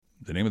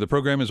The name of the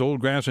program is Old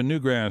Grass and New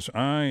Grass.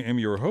 I am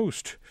your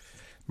host.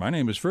 My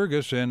name is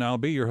Fergus, and I'll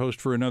be your host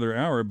for another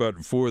hour,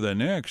 but for the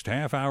next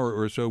half hour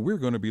or so, we're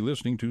going to be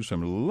listening to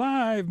some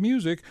live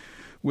music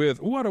with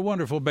what a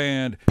wonderful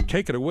band.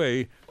 Take it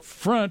away,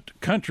 Front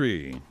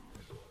Country.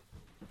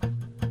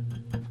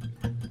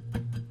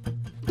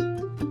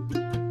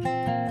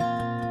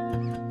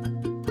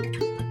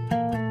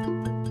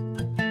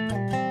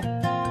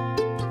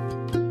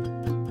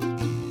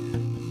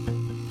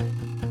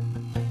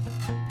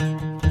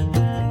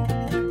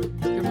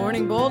 Good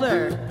morning,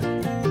 Boulder.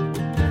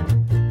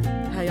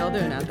 How y'all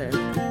doing out there?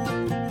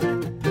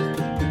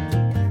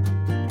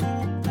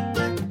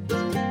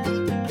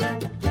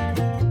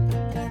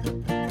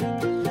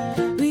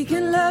 We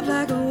can love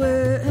like a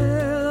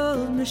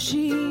well-oiled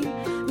machine.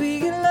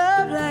 We can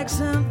love like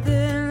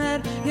something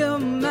that your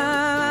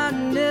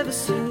mind never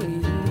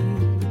seen.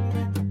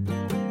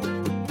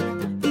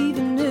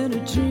 Even in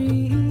our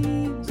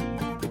dreams,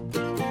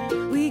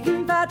 we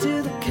can fight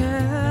till the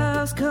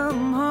cows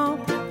come home.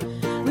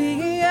 We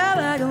can yell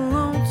like a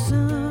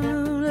lonesome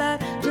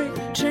moonlight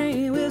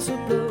train whistle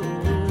blows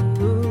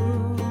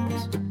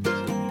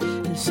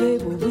and say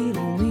what we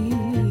don't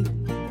mean.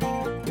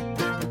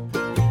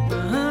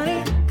 But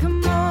honey,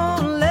 come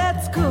on,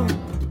 let's go.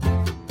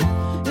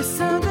 If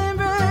something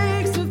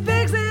breaks, we'll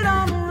fix it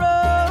on the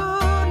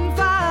road and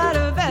fight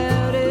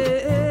about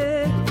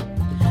it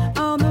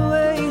on the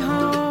way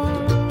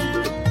home.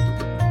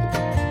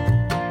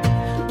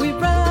 We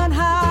run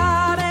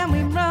hard and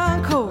we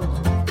run cold.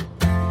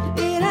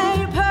 It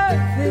ain't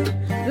perfect,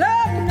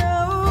 Lord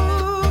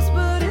knows,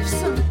 but if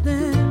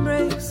something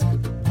breaks,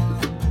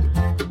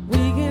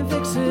 we can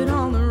fix it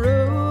on the road.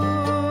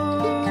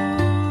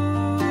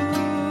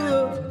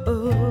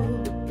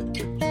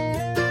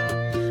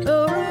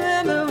 Oh,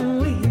 remember when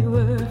we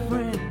were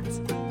friends?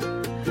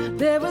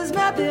 There was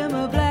nothing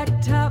but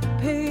blacktop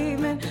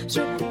pavement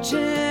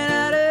stretching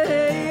out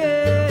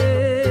ahead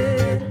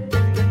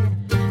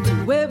to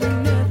where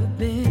we've never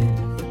been.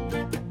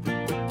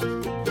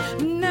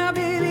 Now,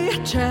 baby, I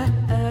try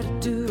to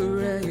do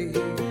right.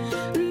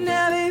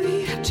 Now,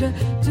 baby, I try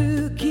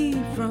to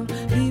keep from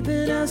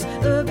keeping us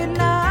up at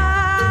night.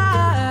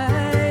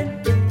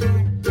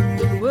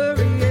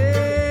 Worrying.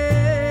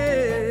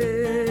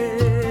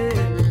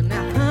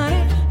 Now,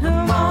 honey,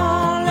 come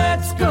on,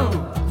 let's go.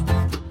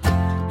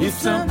 If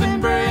something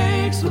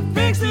breaks, we'll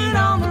fix it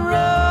on the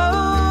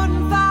road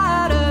and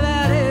fight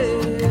about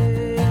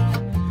it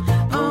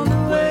on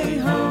the way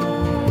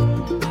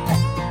home.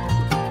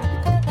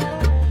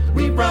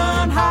 We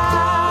run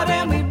hard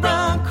and we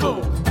run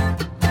cold.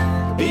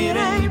 It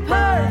ain't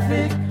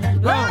perfect,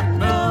 Lord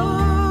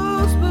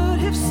knows, but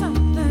if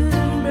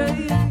something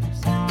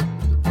breaks,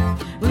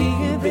 we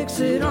can fix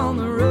it on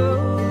the road.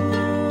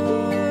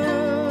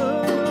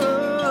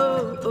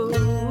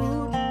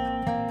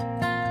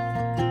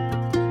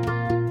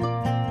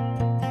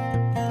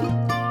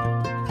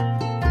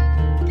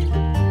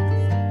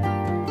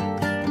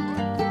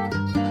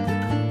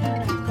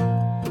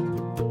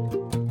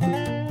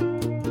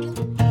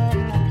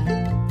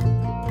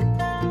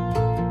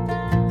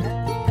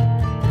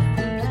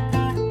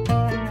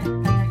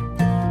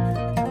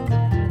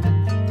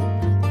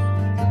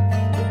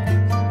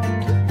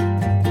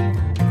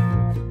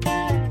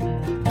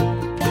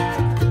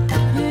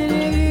 And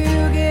if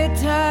you get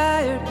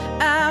tired,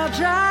 I'll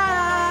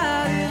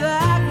drive. If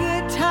I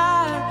get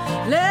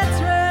tired,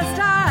 let's rest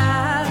our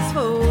eyes for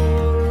a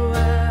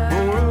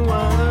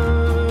while.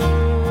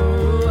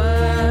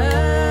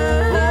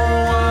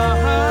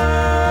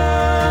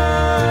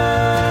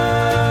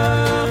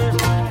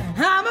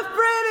 I'm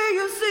afraid that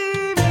you'll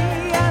see me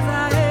as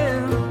I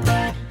am.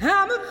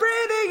 I'm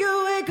afraid that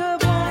you'll wake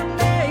up one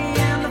day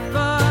and the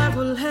fog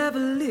will have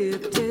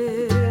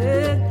lifted,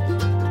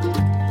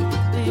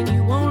 and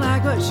you won't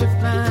like what you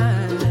find.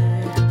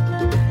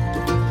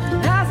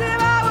 As if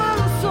I was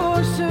a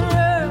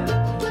sorcerer,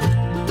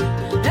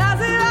 as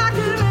if I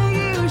could make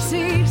you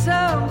see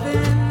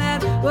something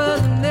that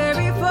wasn't there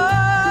before.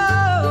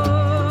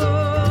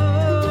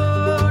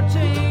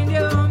 Change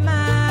your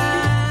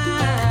mind.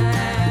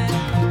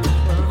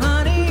 Well,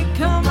 honey,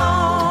 come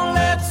on,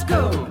 let's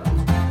go.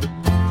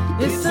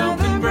 If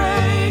something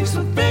breaks,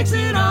 we'll fix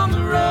it on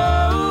the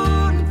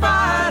road and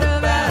fight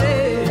about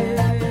it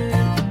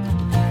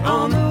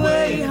on the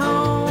way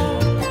home.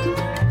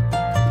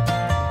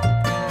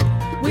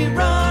 We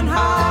run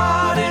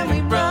hard and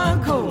we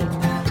run cold.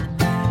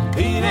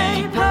 It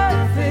ain't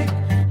perfect,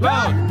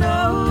 Lord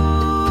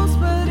knows,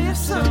 but if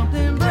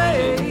something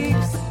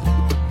breaks,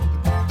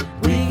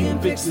 we can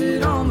fix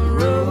it on the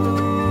road.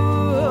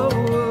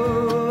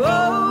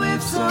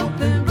 If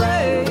something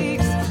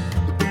breaks,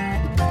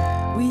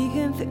 we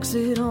can fix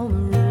it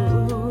on the road.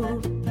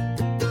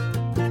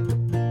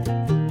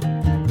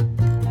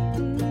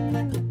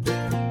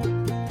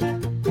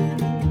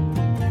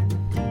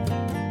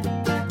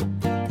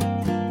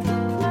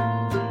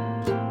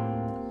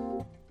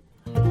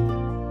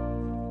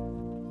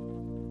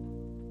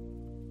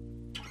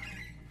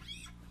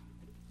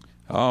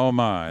 Oh,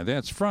 my.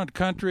 That's Front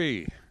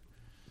Country.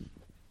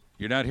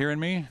 You're not hearing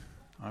me?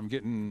 I'm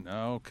getting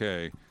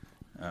okay.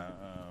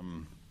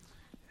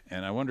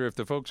 And I wonder if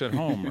the folks at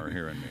home are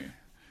hearing me.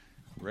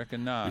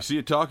 Reckon not. You see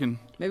it talking.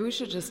 Maybe we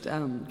should just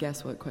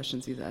guess what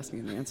questions he's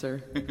asking and answer.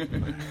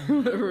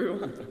 Whatever we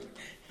want.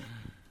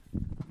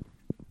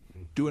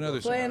 Do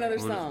another song. Play another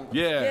song.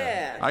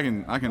 Yeah. I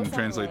can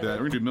translate that.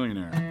 We're gonna do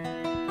Millionaire.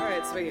 All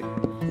right, sweet. All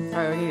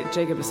right, we can get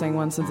Jacob to sing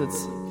one since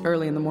it's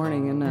early in the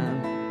morning, and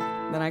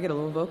then I get a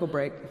little vocal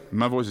break.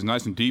 My voice is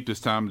nice and deep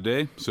this time of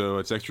day, so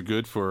it's extra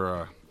good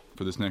for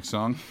this next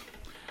song.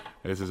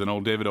 This is an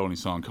old David Olney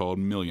song called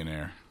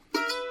Millionaire.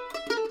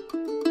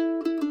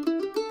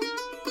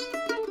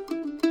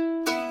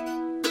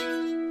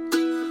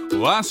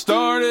 Well, I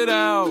started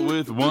out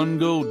with $1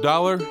 gold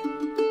dollar,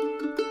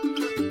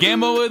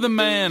 gambled with a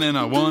man and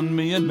I won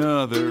me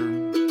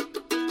another.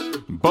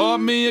 Bought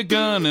me a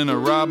gun and I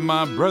robbed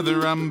my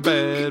brother. I'm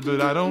bad,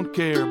 but I don't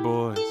care,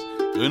 boys.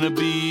 Gonna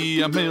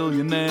be a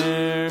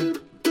millionaire.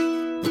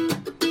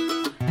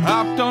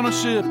 Hopped on a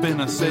ship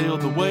and I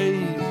sailed the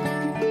waves.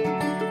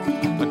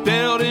 I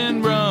dealt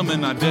in rum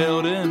and I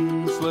dealt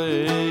in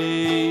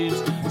slaves.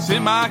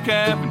 Sent my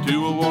cap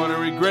into a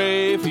watery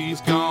grave.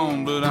 He's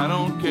gone, but I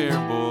don't care,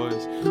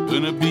 boys.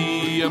 Gonna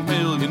be a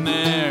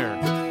millionaire.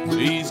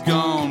 He's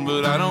gone,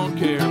 but I don't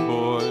care,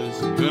 boys.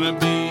 Gonna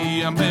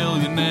be a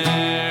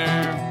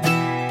millionaire.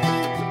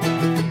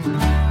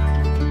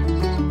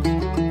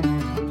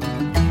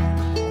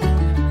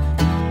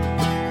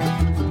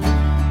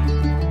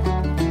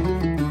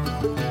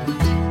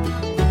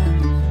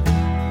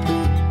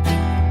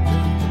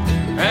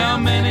 How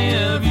many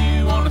of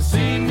you want to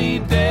see me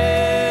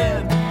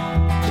dead?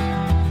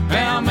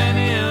 How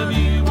many of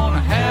you want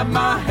to have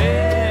my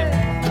head?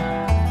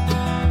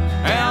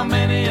 How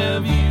many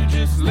of you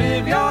just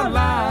live your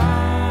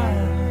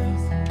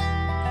lives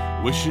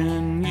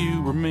wishing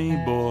you were me,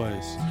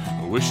 boys,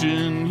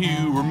 wishing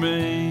you were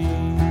me?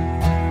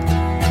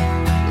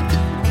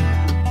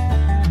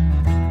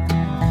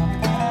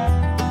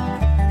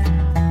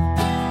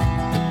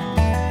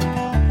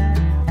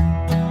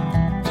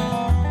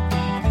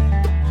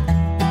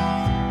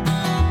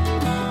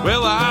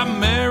 Well, I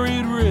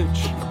married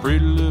rich, a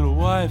pretty little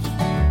wife.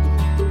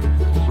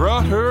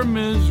 Brought her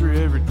misery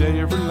every day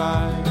of her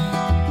life.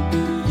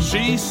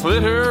 She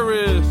slit her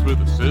wrist with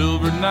a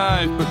silver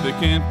knife, but they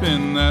can't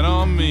pin that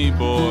on me,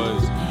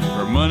 boys.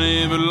 Her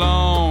money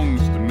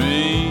belongs to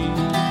me.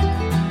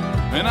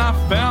 And I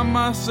found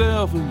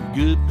myself in a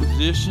good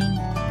position.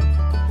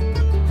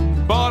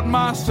 Bought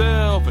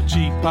myself a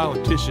cheap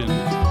politician.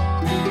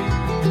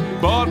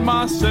 Bought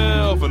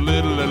myself a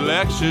little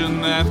election.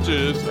 That's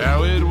just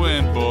how it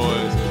went,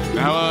 boys.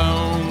 Now I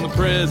own the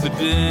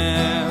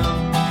president.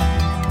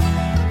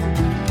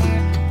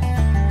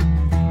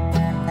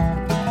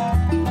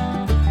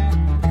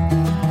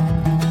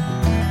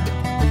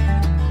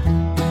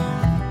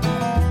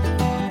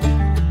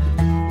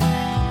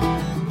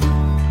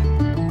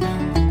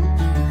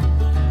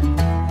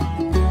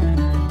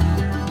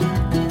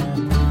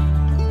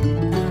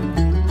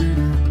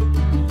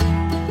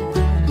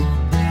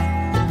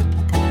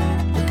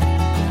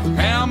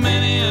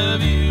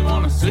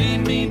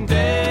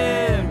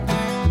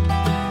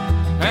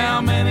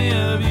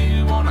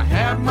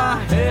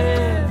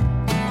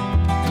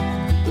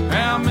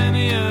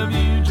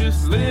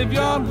 Live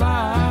your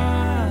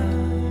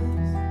lives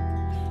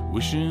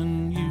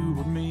wishing you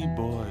were me,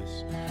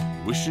 boys,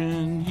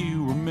 wishing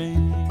you were me.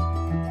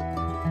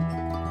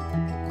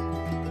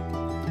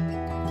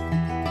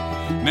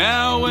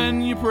 Now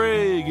when you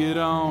pray, get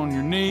on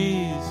your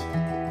knees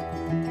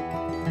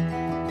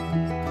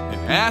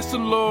and ask the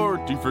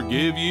Lord to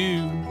forgive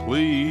you,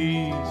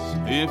 please.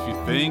 If you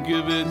think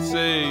of it,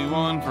 say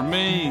one for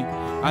me.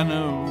 I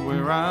know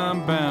where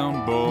I'm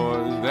bound,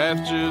 boys,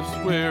 that's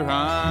just where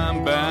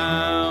I'm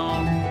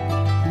bound.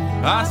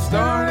 I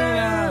started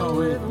out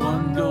with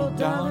 $1 gold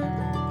dollar,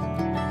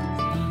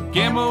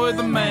 gambled with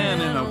a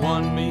man and I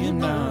won me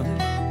another.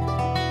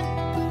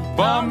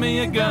 Bought me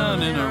a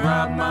gun and I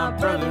robbed my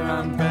brother.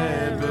 I'm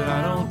bad, but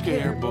I don't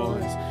care,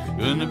 boys.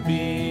 Gonna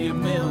be a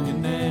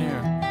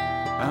millionaire.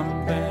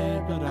 I'm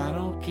bad, but I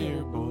don't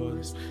care,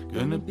 boys.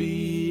 Gonna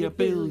be a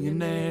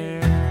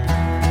billionaire.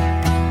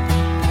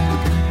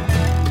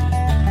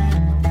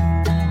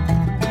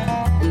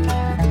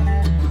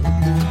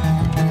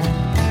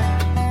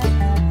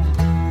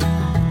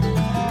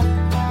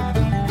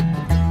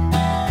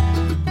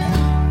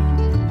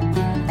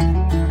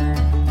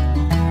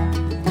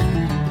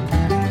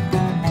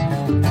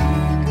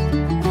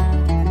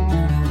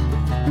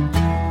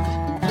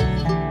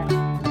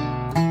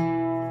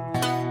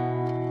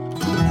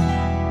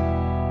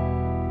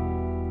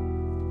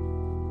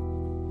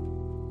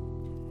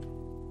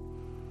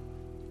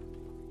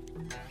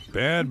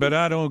 Bad, but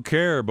I don't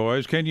care,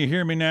 boys. Can you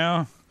hear me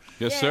now?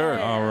 Yes, sir.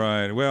 All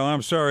right. Well,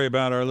 I'm sorry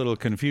about our little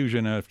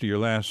confusion after your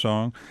last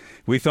song.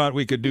 We thought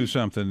we could do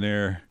something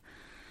there.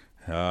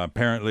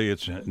 Apparently,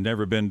 it's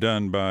never been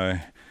done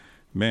by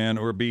man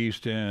or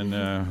beast,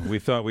 and we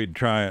thought we'd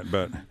try it,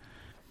 but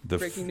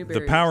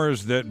the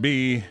powers that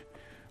be,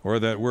 or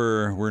that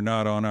were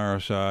not on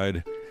our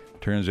side.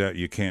 Turns out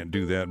you can't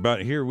do that.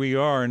 But here we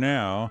are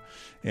now,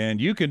 and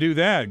you can do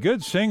that.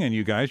 Good singing,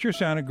 you guys. You're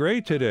sounding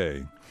great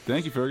today.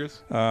 Thank you,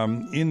 Fergus.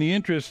 In the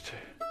interest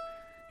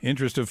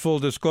of full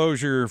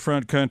disclosure,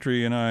 Front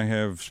Country and I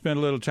have spent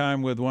a little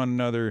time with one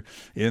another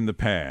in the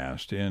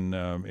past, and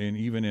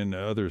even in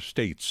other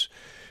states.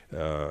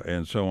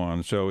 And so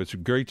on. So it's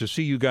great to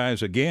see you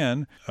guys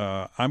again.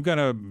 I'm going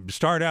to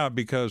start out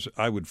because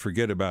I would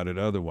forget about it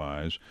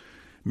otherwise.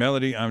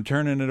 Melody, I'm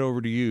turning it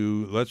over to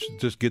you. Let's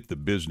just get the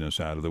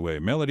business out of the way.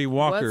 Melody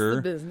Walker.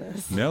 What's the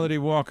business? Melody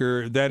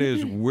Walker, that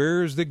is,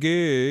 where's the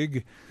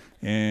gig?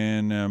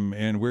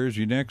 And where's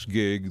your next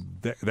gig?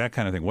 That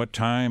kind of thing. What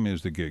time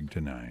is the gig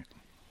tonight?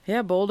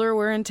 Yeah, Boulder,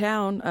 we're in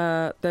town.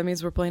 That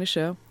means we're playing a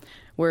show.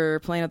 We're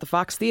playing at the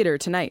Fox Theater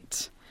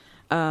tonight.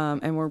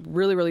 And we're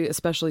really, really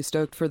especially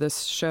stoked for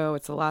this show.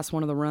 It's the last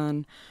one of the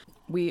run.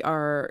 We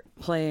are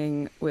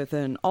playing with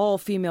an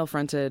all-female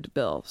fronted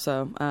bill.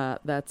 So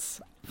that's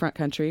Front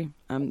Country.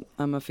 I'm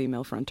a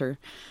female fronter.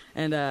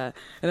 And then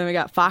we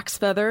got Fox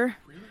Feather,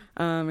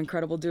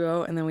 incredible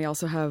duo. And then we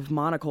also have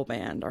Monocle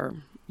Band, our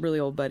really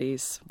old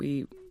buddies.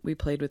 We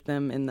played with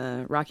them in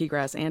the Rocky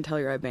Grass and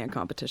Telluride band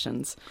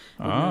competitions.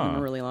 We've known them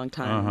a really long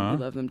time.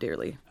 We love them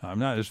dearly. I'm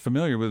not as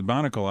familiar with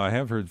Monocle. I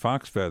have heard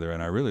Fox Feather,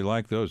 and I really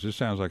like those. This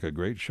sounds like a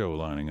great show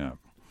lining up.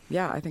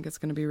 Yeah, I think it's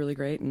going to be really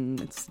great,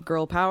 and it's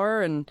girl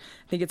power, and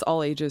I think it's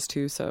all ages,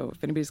 too. So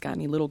if anybody's got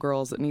any little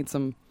girls that need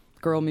some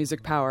girl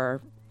music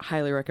power,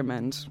 highly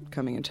recommend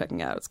coming and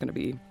checking out. It's going to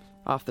be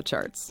off the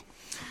charts.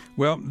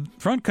 Well,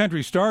 Front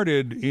Country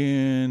started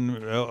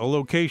in a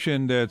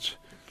location that's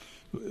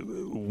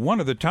one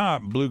of the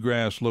top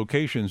bluegrass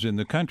locations in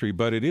the country,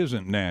 but it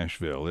isn't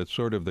Nashville. It's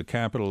sort of the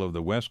capital of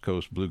the West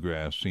Coast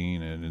bluegrass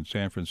scene in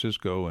San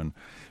Francisco and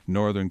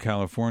Northern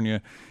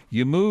California.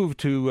 You moved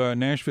to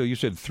Nashville, you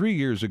said 3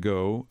 years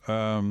ago.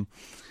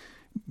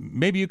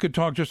 Maybe you could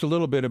talk just a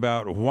little bit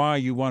about why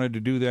you wanted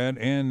to do that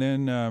and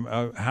then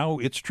how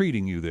it's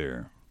treating you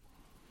there.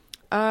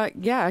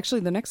 Yeah, actually,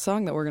 the next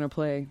song that we're going to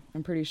play,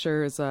 I'm pretty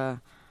sure, is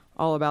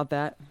all about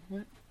that.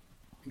 What?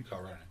 You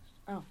call right.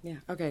 Oh, yeah.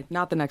 Okay,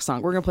 not the next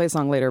song. We're going to play a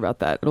song later about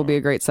that. It'll be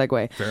a great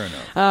segue. Fair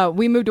enough.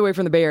 We moved away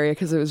from the Bay Area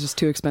because it was just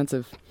too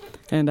expensive.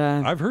 And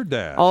I've heard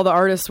that. All the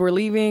artists were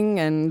leaving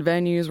and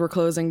venues were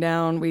closing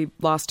down. We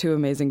lost 2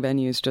 amazing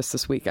venues just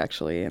this week,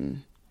 actually,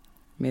 and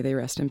may they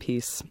rest in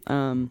peace.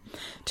 2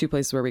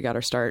 places where we got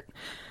our start.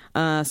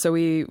 So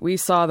we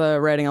saw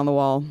the writing on the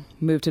wall,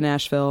 moved to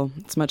Nashville.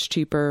 It's much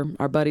cheaper.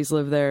 Our buddies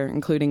live there,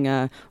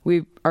 including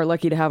we are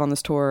lucky to have on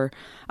this tour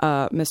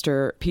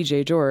Mr.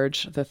 P.J.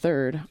 George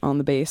III on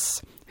the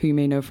bass, who you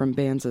may know from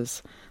bands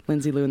as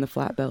Lindsay Lou and the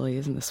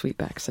Flatbellies and the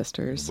Sweetback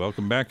Sisters.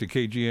 Welcome back to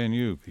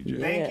KGNU, P.J.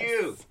 Thank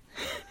you.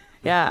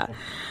 Yeah.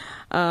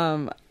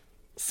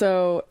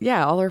 So,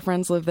 yeah, all our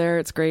friends live there.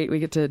 It's great. We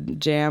get to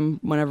jam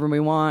whenever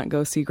we want,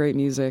 go see great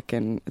music,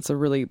 and it's a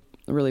really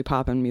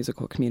poppin'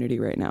 musical community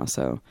right now,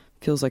 so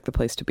feels like the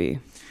place to be.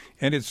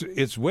 And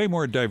it's way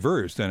more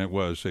diverse than it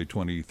was, say,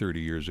 20, 30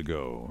 years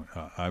ago.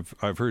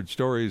 I've heard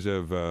stories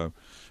of,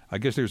 I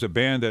guess there's a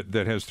band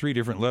that has 3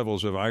 different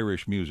levels of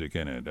Irish music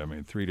in it. I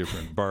mean, 3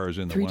 different bars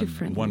in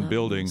the one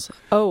building.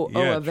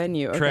 A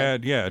venue.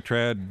 Trad, yeah,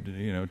 trad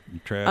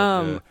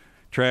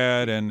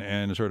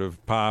and sort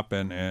of pop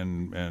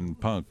and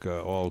punk,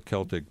 all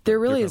Celtic. There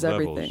really is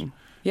levels. everything.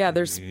 Yeah,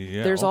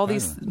 there's all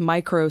these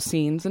micro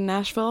scenes in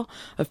Nashville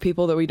of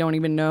people that we don't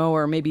even know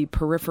or maybe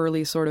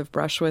peripherally sort of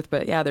brush with.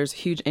 But yeah, there's a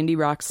huge indie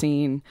rock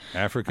scene.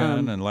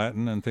 African and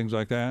Latin and things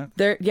like that.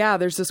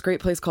 There's this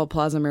great place called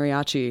Plaza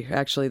Mariachi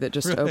actually that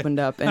just opened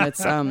up, and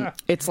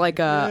it's like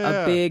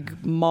a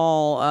big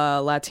mall,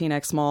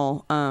 Latinx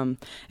mall, and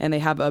they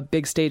have a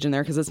big stage in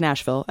there because it's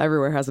Nashville.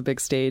 Everywhere has a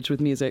big stage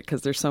with music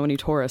because there's so many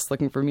tourists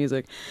looking for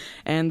music,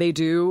 and they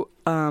do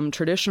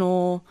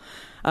traditional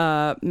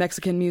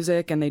Mexican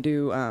music, and they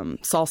do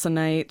salsa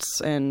nights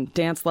and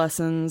dance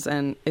lessons,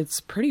 and it's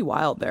pretty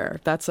wild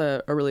there. That's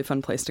a really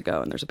fun place to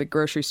go. And there's a big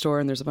grocery store,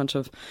 and there's a bunch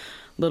of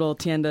little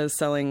tiendas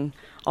selling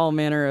all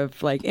manner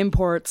of like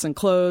imports and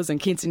clothes and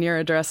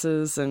quinceañera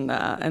dresses, and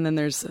then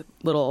there's a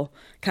little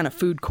kind of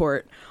food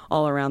court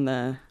all around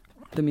the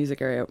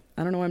music area.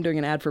 I don't know why I'm doing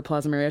an ad for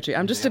Plaza Mariachi.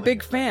 I'm just a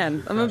big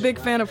fan. I'm a big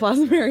fan of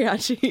Plaza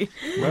Mariachi.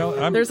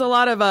 Well, there's a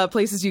lot of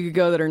places you could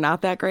go that are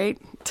not that great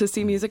to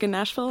see music in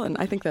Nashville, and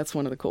I think that's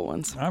one of the cool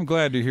ones. I'm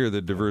glad to hear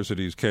that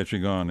diversity is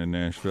catching on in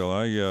Nashville.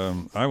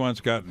 I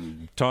once got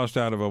tossed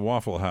out of a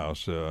Waffle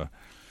House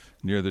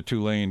near the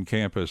Tulane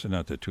campus,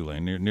 not the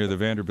Tulane, near the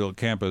Vanderbilt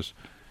campus.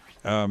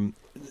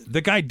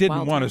 The guy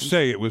didn't want to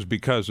say it was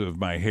because of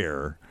my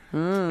hair.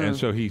 And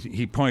so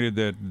he pointed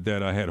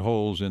that I had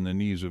holes in the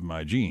knees of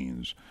my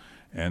jeans,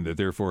 and that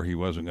therefore he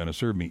wasn't going to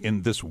serve me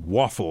in this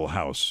Waffle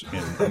House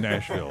in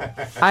Nashville.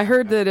 I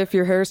heard that if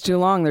your hair's too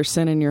long, there's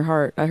sin in your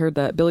heart. I heard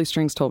that. Billy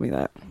Strings told me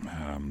that.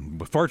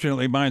 But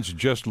fortunately, mine's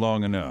just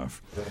long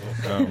enough.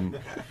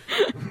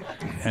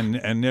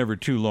 and never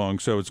too long.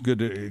 So it's good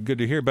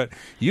to hear. But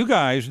you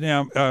guys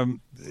now,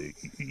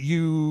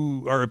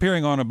 you are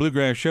appearing on a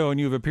bluegrass show, and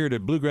you've appeared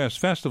at bluegrass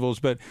festivals.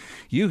 But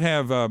you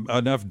have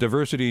enough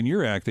diversity in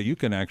your act that you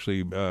can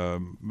actually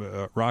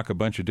rock a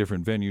bunch of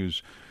different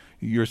venues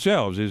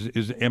yourselves.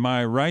 Am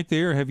I right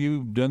there? Have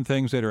you done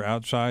things that are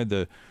outside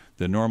the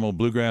normal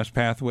bluegrass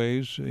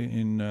pathways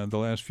in the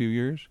last few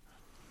years?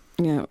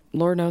 Yeah,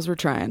 Lord knows we're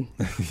trying.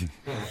 Yeah,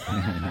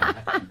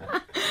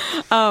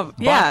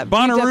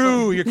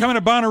 Bonnaroo. You're coming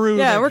to Bonnaroo.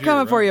 Yeah, we're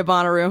coming year, for right? you,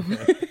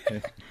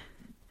 Bonnaroo.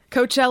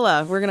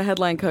 Coachella. We're going to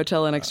headline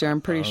Coachella next year.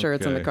 I'm pretty sure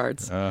it's in the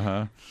cards.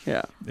 Uh-huh.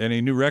 Yeah.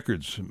 Any new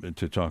records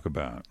to talk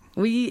about?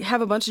 We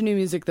have a bunch of new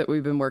music that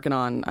we've been working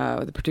on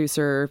with a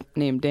producer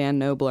named Dan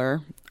Nobler.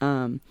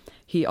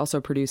 He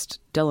also produced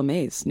Della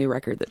Mae's new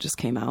record that just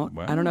came out.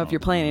 Wow. I don't know if you're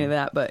playing any of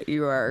that, but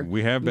you are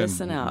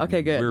missing out.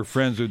 Okay, good. We're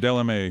friends with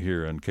Della Mae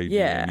here on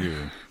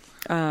KGNU.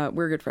 Yeah.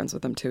 We're good friends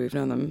with them, too. We've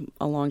known them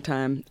a long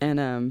time.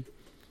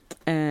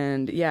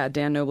 And yeah,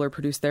 Dan Nobler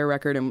produced their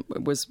record and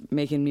was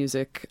making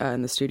music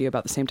in the studio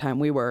about the same time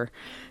we were.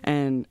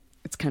 And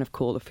it's kind of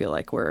cool to feel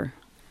like we're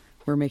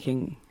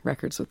making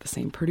records with the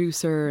same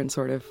producer and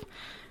sort of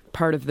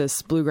part of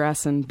this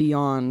bluegrass and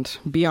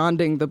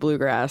beyonding the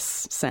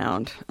bluegrass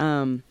sound.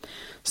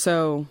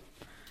 So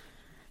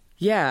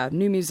yeah,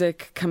 new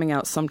music coming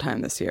out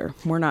sometime this year.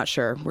 We're not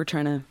sure. We're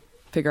trying to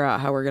figure out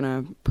how we're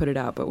going to put it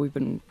out, but we've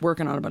been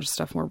working on a bunch of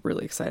stuff and we're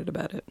really excited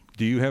about it.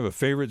 Do you have a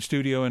favorite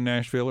studio in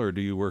Nashville, or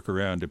do you work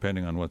around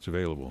depending on what's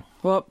available?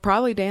 Well,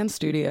 probably Dan's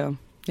studio.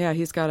 Yeah,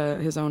 he's got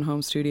his own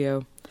home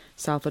studio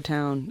south of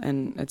town,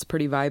 and it's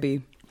pretty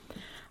vibey.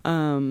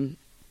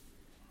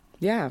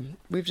 Yeah,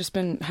 we've just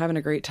been having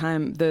a great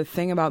time. The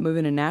thing about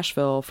moving to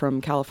Nashville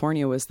from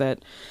California was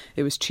that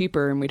it was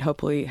cheaper, and we'd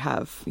hopefully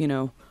have,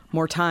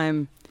 more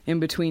time in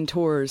between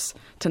tours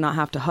to not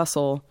have to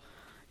hustle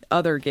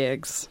other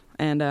gigs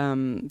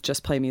and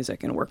just play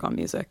music and work on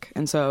music.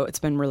 And so it's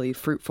been really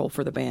fruitful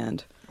for the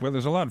band. Well,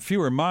 there's a lot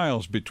fewer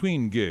miles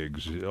between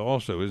gigs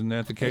also. Isn't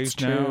that the case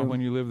now when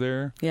you live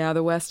there? Yeah,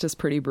 the West is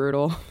pretty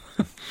brutal.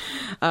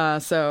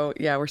 So,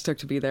 yeah, we're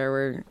stoked to be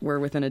there. We're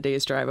within a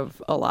day's drive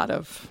of a lot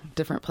of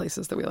different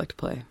places that we like to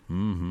play.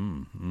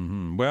 Mm-hmm.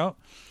 Mm-hmm. Well,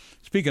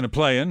 speaking of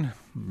playing,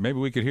 maybe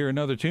we could hear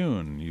another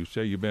tune. You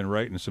say you've been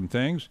writing some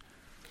things.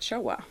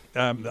 Sure.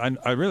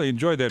 I really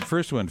enjoyed that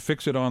first one,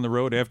 Fix It on the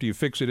Road. After you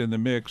fix it in the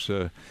mix,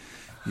 you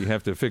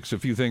have to fix a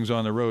few things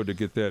on the road to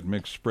get that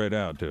mix spread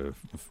out to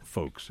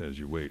folks as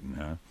you're waiting,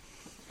 huh?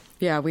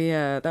 Yeah,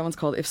 that one's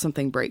called If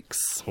Something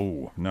Breaks.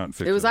 Oh, not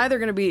Fix It. It was either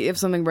going to be If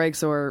Something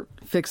Breaks or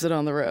Fix It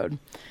on the Road.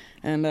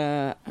 And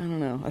I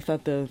don't know. I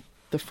thought the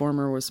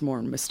former was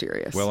more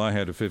mysterious. Well, I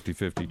had a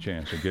 50-50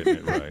 chance of getting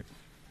it right.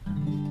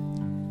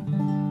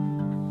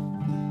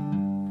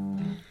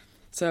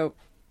 So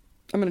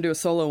I'm going to do a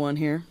solo one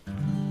here.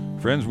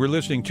 Friends, we're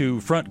listening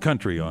to Front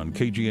Country on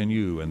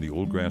KGNU and the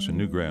Old Grass and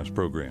New Grass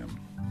program.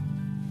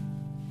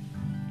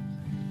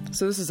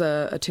 So this is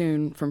a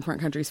tune from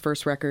Front Country's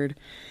first record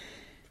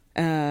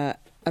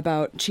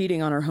about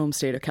cheating on our home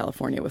state of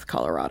California with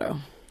Colorado.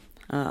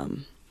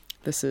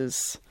 This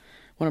is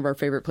one of our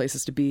favorite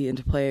places to be and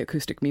to play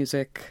acoustic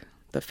music.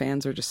 The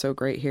fans are just so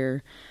great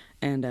here,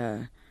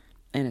 and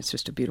it's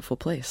just a beautiful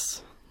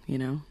place.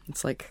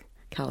 It's like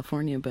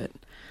California, but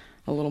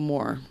a little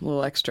more, a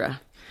little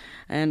extra.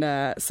 And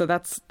so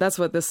that's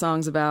what this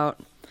song's about.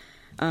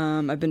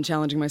 I've been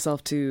challenging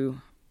myself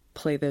to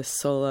play this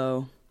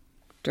solo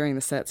during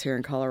the sets here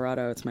in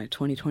Colorado. It's my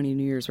 2020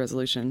 New Year's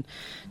resolution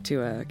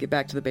to get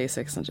back to the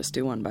basics and just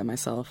do one by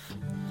myself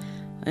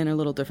in a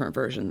little different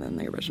version than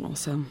the original.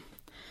 So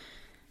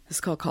this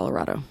is called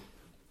Colorado.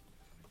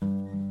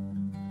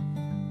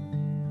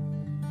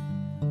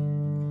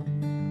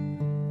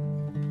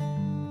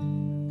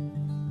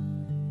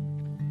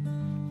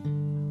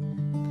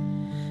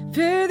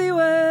 Fare thee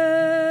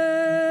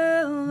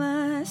well,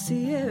 my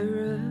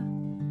Sierra,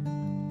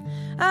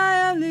 I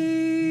am leaving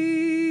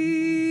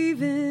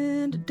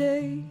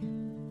today.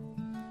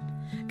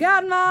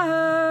 Got my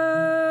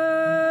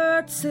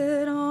heart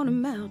set on a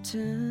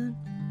mountain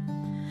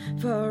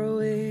far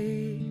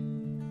away.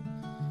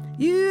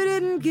 You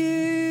didn't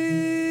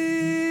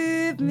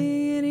give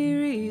me any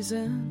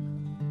reason,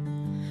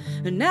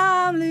 and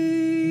now I'm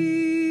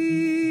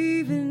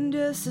leaving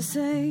just the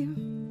same.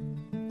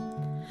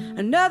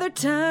 Another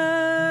time,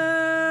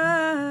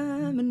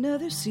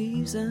 another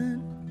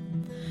season,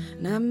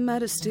 and I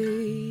might have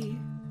stayed.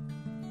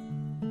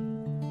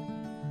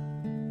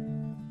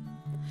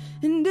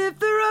 And if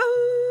the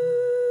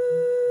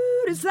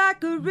road is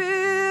like a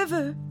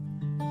river,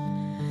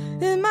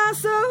 and my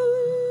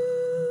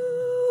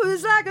soul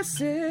is like a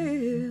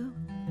sail,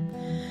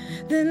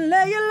 then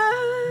let your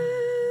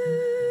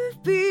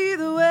love be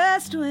the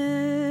west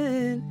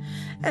wind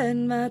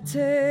and my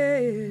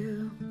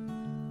tail.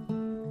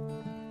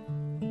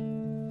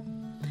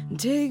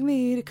 Take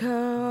me to Colorado.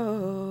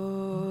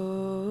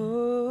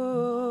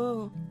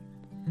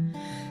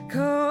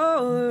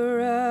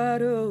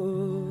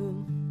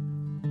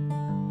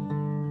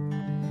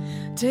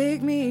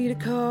 Take me to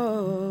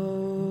Colorado.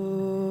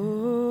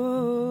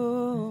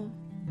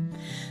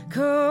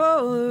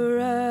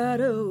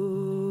 Colorado,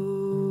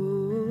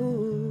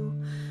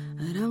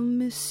 and I'll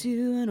miss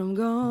you when I'm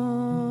gone.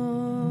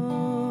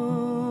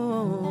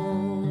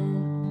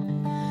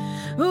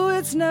 Oh,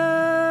 it's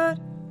not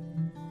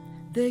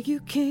that you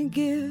can't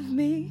give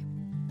me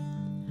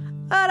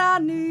what I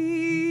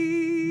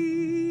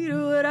need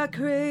or what I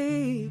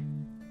crave.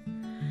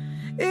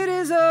 It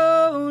is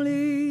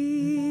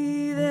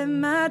only that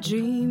my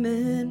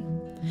dreaming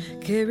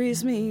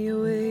carries me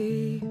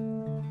away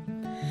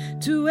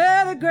to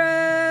where the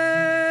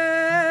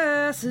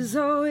grass is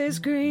always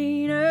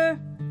greener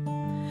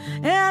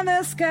and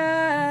the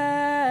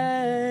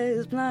sky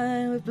is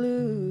blind with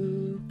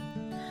blue.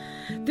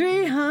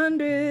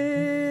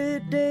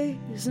 300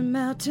 days of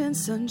mountain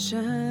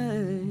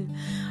sunshine,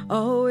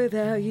 all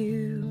without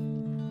you.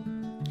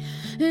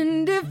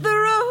 And if the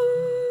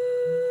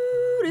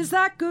road is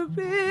like a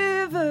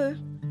river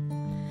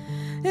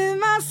and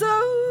my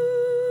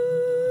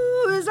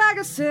soul is like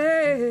a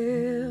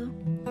sail,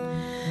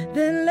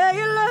 then let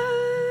your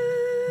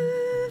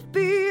love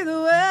be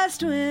the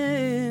west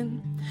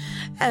wind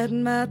at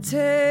my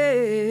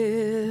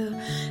tail.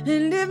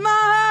 And if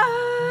my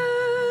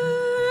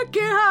heart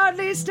can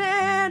hardly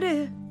stand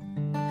it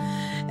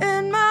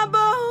and my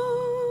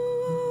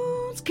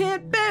bones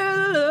can't bear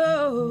the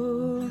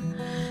load,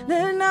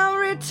 then I'll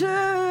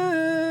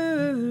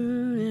return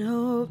and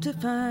hope to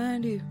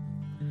find you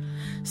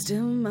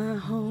still my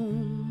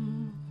home.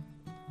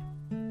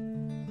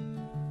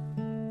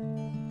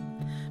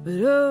 But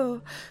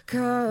oh,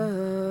 Colorado,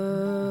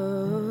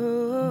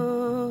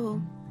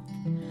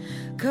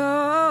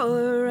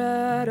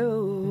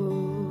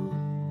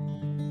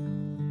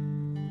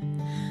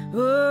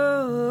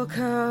 oh,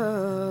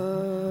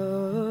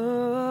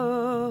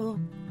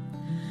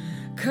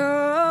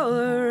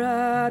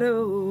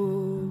 Colorado,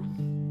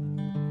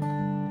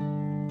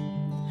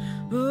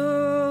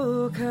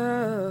 oh,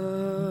 Colorado,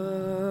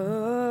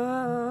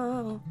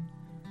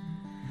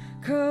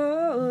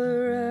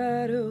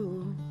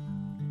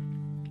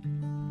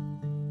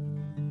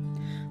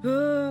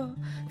 oh,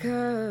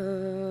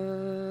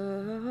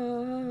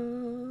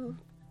 Colorado.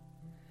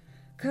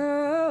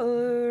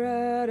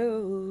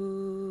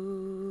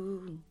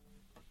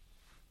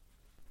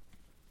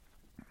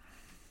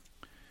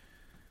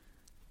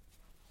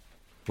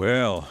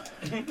 Well,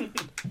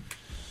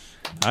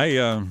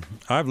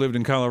 I've lived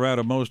in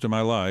Colorado most of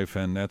my life,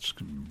 and that's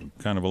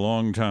kind of a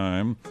long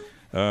time.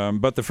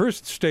 But the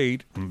first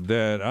state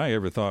that I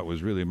ever thought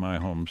was really my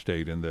home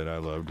state and that I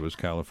loved was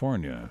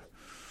California.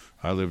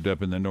 I lived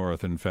up in the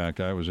north. In fact,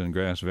 I was in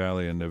Grass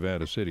Valley and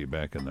Nevada City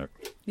back in the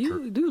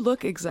You do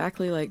look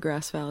exactly like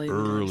Grass Valley.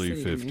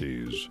 early City,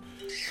 50s.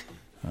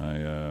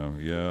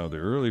 The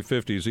early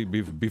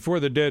 50s, before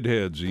the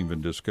Deadheads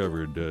even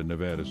discovered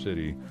Nevada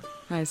City.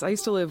 Nice. I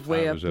used to live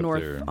way up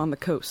north there on the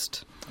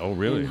coast. Oh,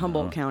 really? In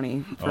Humboldt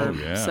County for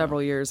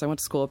several years. I went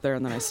to school up there,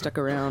 and then I stuck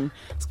around.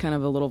 It's kind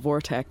of a little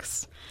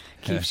vortex.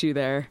 Keeps you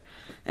there.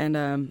 And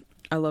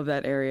I love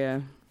that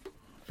area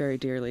very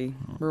dearly.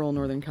 Rural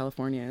Northern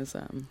California is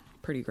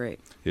pretty great.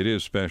 It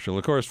is special.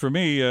 Of course, for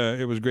me,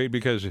 it was great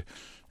because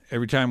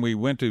every time we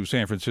went to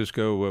San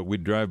Francisco,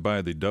 we'd drive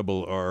by the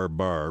Double R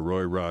Bar,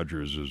 Roy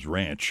Rogers'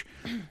 ranch,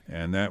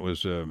 and that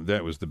was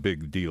the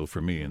big deal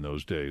for me in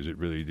those days. It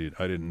really did.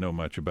 I didn't know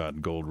much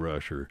about Gold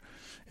Rush or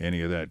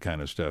any of that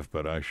kind of stuff,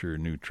 but I sure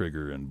knew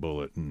Trigger and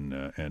Bullet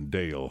and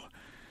Dale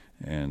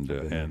and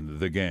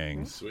the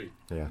gang. Sweet.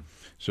 Yeah.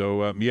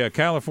 So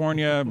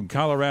California,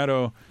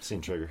 Colorado.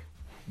 Seen Trigger.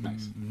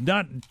 Nice.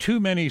 Not too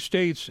many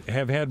states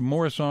have had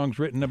more songs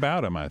written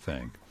about him, I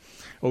think.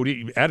 Oh,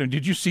 Adam,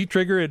 did you see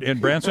Trigger in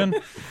Branson?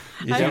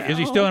 Is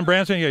he still in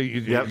Branson? Yeah,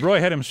 Yep. Roy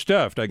had him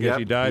stuffed. I guess Yep,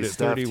 he died he's at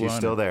stuffed. 31. He's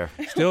still there.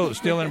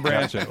 Still in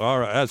Branson. All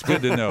right, that's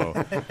good to know.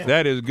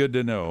 That is good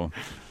to know.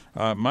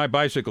 My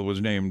bicycle was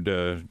named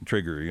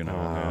Trigger,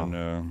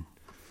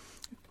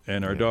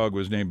 and our dog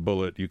was named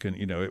Bullet.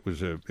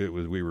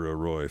 We were a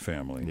Roy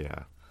family.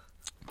 Yeah.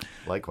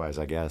 Likewise,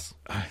 I guess.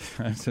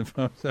 I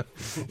suppose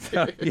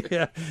so.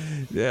 Yeah.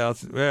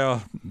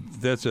 Well,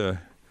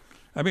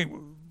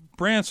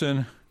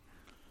 Branson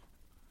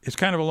is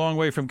kind of a long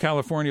way from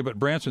California, but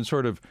Branson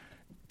sort of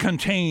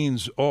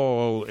contains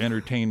all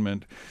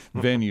entertainment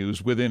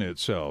venues within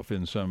itself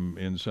in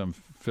some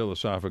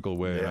philosophical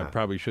way. Yeah. I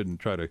probably shouldn't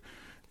try to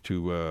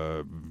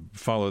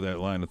follow that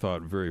line of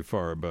thought very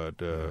far,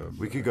 but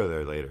We could go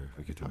there later.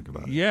 We could talk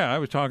about it. yeah, I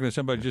was talking to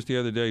somebody just the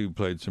other day who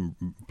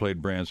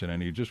played Branson,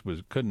 and he just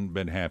couldn't have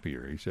been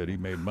happier. He said he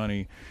made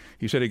money.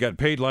 He said he got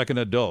paid like an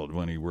adult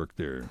when he worked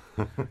there,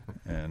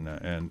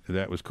 and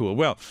that was cool.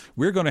 Well,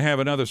 we're going to have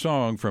another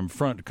song from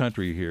Front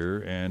Country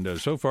here, and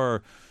so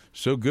far,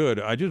 so good.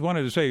 I just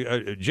wanted to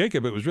say,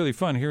 Jacob, it was really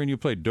fun hearing you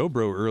play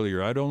dobro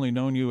earlier. I'd only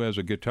known you as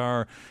a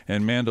guitar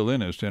and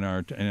mandolinist in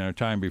our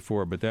time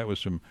before, but that was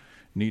some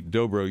neat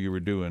dobro you were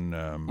doing.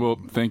 Well,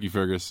 thank you,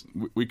 Fergus.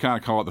 We kind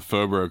of call it the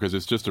Fobro because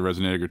it's just a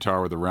resonator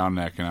guitar with a round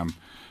neck, and I'm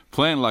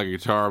playing like a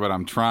guitar, but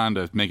I'm trying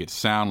to make it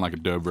sound like a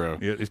dobro.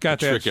 It's got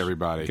to that trick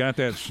everybody. Got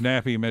that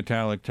snappy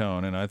metallic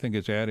tone, and I think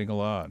it's adding a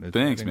lot.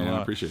 Thanks, man.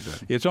 I appreciate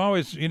that. It's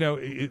always,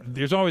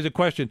 there's always a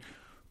question.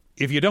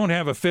 if you don't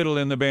have a fiddle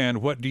in the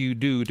band, what do you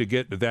do to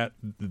get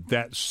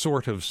that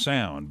sort of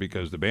sound?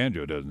 Because the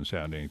banjo doesn't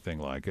sound anything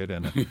like it,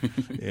 and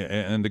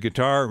and the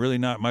guitar really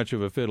not much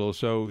of a fiddle.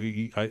 So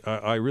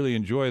I really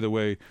enjoy the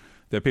way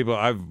that people.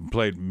 I've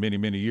played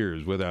many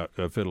years without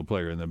a fiddle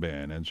player in the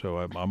band, and so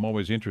I'm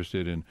always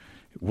interested in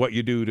what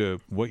you do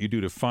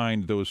to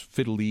find those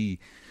fiddly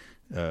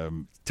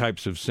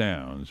types of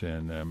sounds,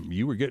 and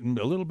you were getting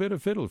a little bit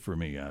of fiddle for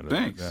me out of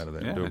that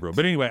dobro.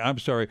 But anyway, I'm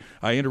sorry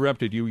I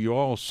interrupted you. You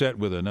all set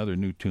with another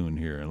new tune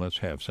here, and let's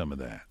have some of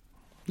that.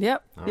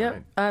 Yep.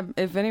 Right.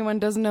 If anyone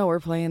doesn't know, we're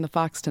playing the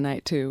Fox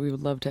tonight too. We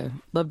would love to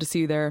see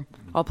you there.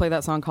 I'll play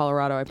that song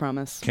Colorado, I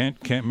promise.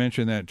 Can't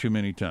mention that too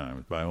many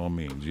times. By all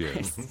means,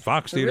 yeah.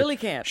 Fox Theater. Really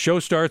can't. Show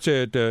starts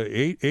at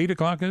 8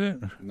 o'clock. Is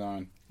it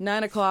 9?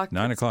 9 o'clock.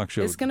 9 o'clock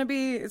show. It's gonna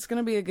be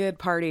a good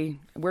party.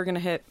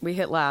 We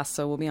hit last,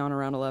 so we'll be on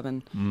around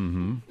 11.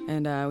 Mm-hmm.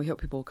 And we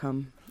hope people will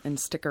come and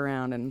stick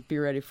around and be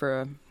ready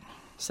for a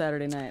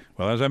Saturday night.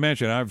 Well, as I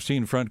mentioned, I've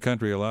seen Front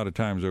Country a lot of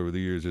times over the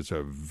years. It's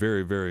a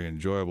very, very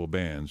enjoyable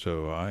band,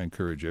 so I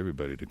encourage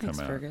everybody to come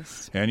out.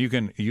 Fergus. And you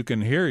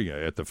can hear you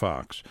at the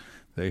Fox.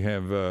 They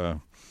have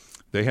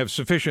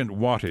sufficient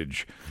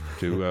wattage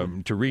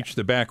to reach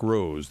the back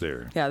rows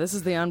there. Yeah, this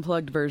is the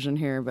unplugged version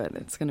here, but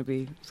it's gonna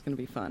be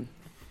fun.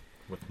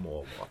 With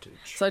more wattage.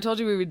 So I told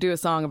you we would do a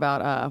song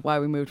about why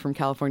we moved from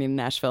California to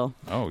Nashville.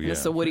 Oh, yeah. And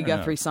it's a Woody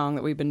Guthrie song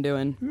that we've been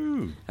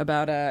doing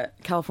about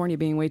California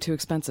being way too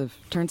expensive.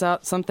 Turns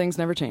out some things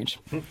never change.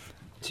 2,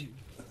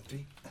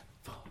 3,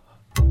 4.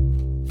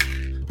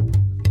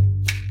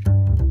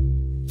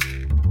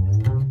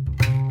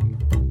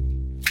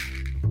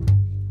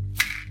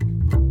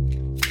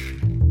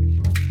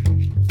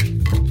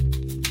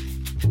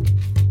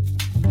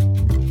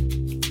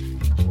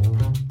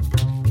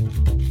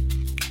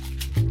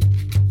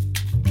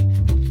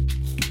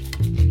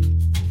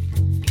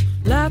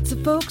 Lots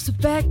of folks are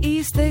back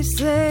east, they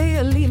say,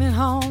 are leaving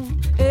home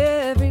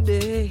every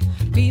day,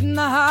 beating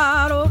the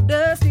hard old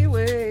dusty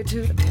way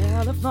to the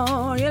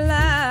California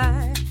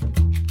line.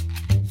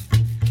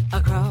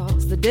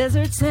 Across the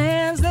desert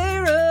sands they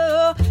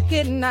roll,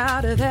 getting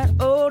out of that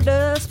old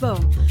dust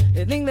bowl.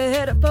 They think they're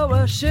headed for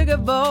a sugar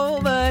bowl,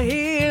 but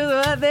here's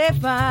what they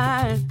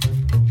find.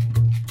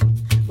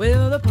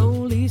 Well, the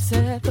police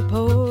at the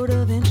port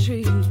of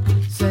entry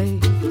say,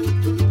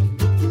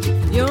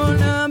 your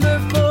number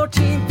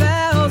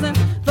 14,000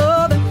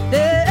 for the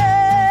day.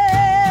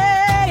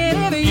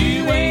 And if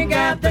you ain't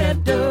got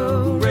that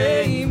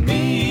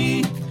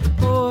do-re-mi,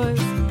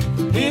 boys,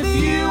 if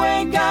you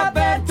ain't got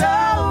that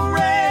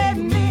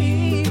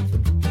do-re-mi,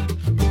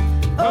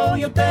 oh,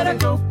 you better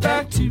go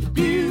back to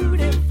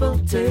beautiful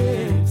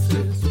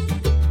Texas,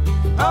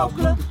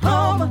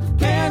 Oklahoma,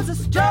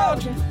 Kansas,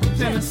 Georgia,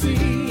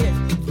 Tennessee.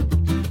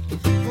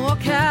 Oh,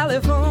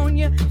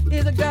 California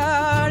is a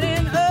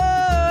garden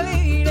of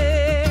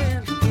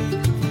Eden,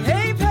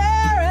 a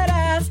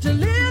paradise to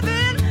live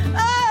in,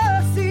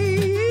 oh,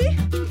 see.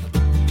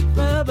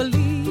 But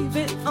believe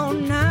it or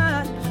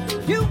not,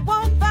 you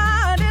won't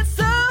find it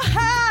so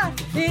high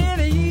if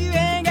you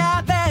ain't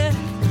got that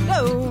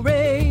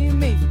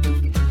do-re-mi.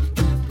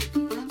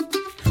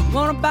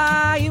 Wanna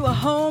buy you a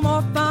home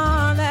or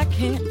farm that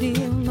can't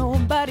deal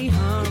nobody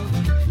harm,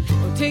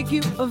 or take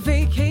you a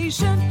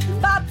vacation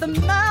by the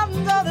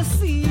mountains or the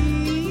sea.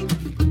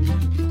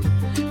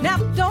 Now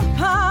don't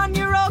pawn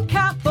your old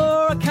car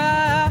for a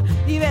car.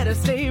 You better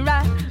stay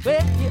right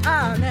where you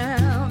are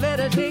now.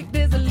 Better take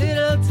this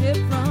little tip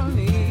from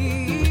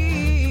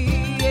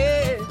me.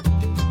 Yeah.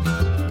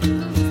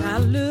 I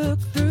look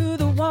through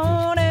the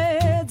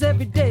wanteds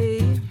every day,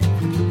 and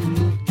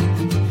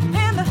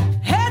the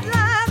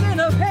headlines in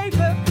the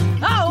paper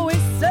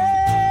always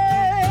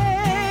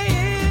say,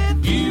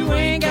 if you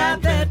ain't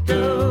got that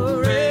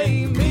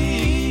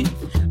do-re-mi,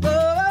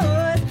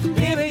 boy,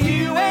 if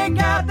you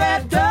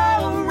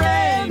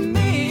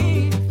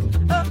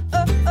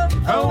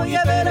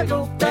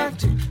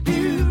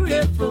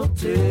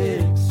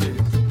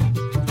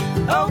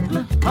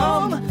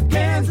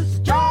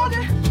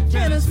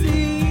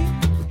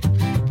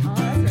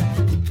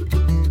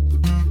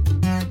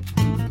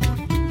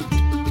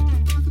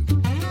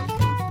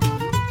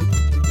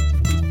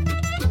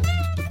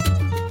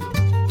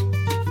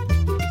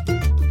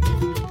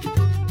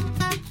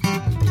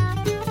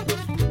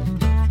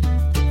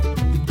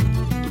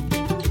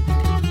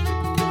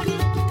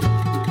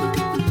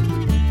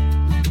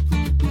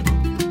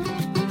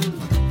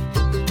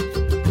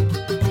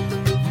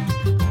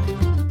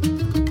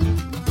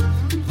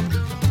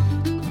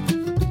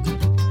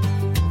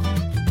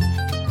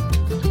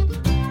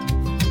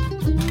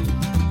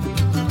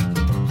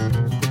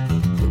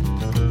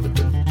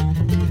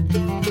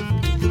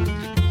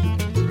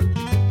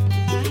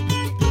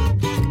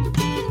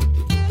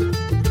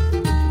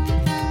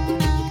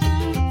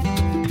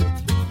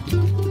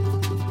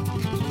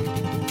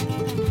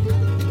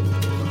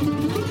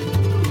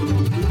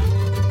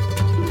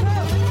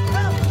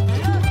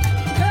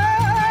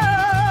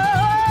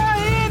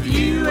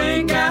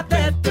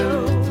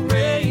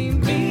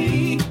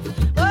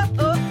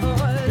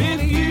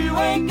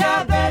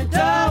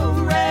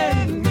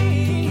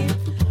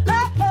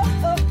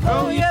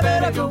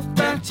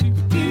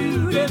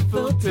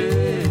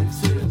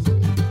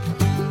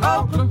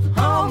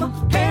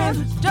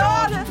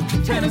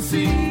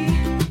sea.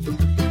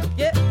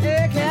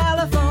 Yeah,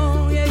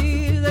 California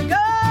is the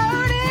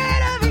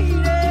garden of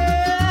Eden,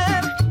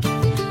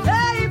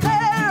 a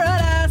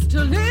paradise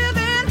to live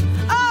in.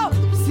 Oh,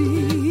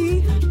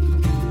 see,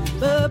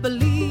 but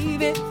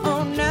believe it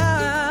or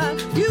not,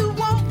 you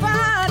won't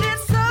find it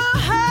so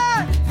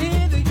hard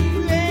if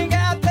you ain't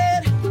got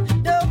that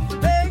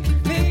dope,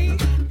 baby.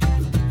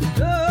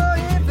 Oh,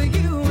 if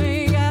you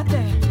ain't got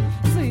that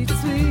sweet,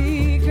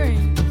 sweet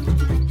green.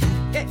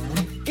 Yeah,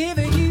 if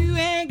you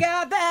ain't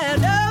got that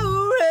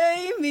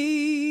do-re-mi.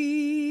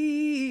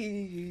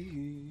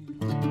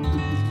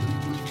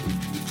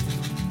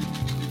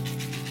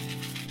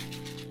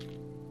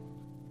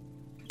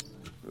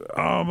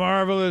 Oh,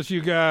 marvelous,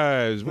 you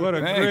guys. What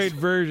a Thanks. great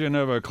version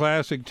of a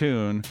classic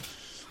tune.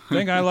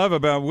 Thing I love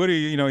about Woody,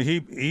 you know,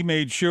 he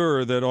made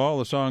sure that all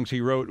the songs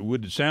he wrote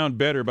would sound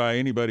better by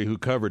anybody who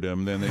covered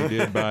them than they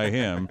did by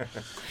him.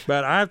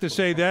 But I have to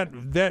say that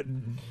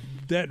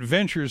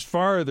ventures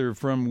farther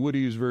from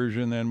Woody's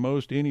version than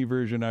most any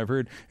version I've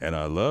heard, and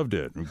I loved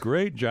it.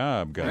 Great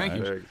job, guys.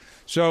 Thank you.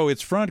 So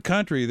it's Front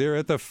Country. They're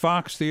at the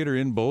Fox Theater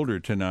in Boulder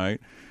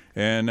tonight.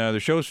 And the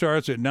show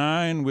starts at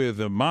 9 with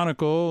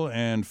Monocle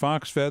and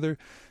Fox Feather.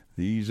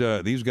 These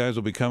guys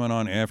will be coming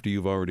on after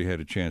you've already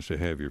had a chance to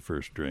have your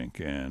first drink,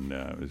 and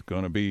it's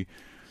going to be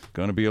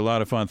a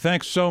lot of fun.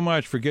 Thanks so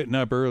much for getting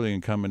up early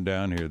and coming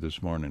down here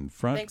this morning.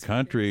 Front Thanks,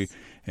 Country,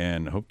 Fergus.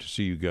 and hope to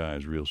see you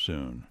guys real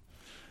soon.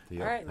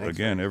 Yeah. All right.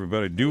 Again,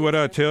 everybody, do what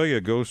I tell you.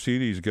 Go see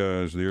these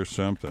guys. They're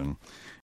something.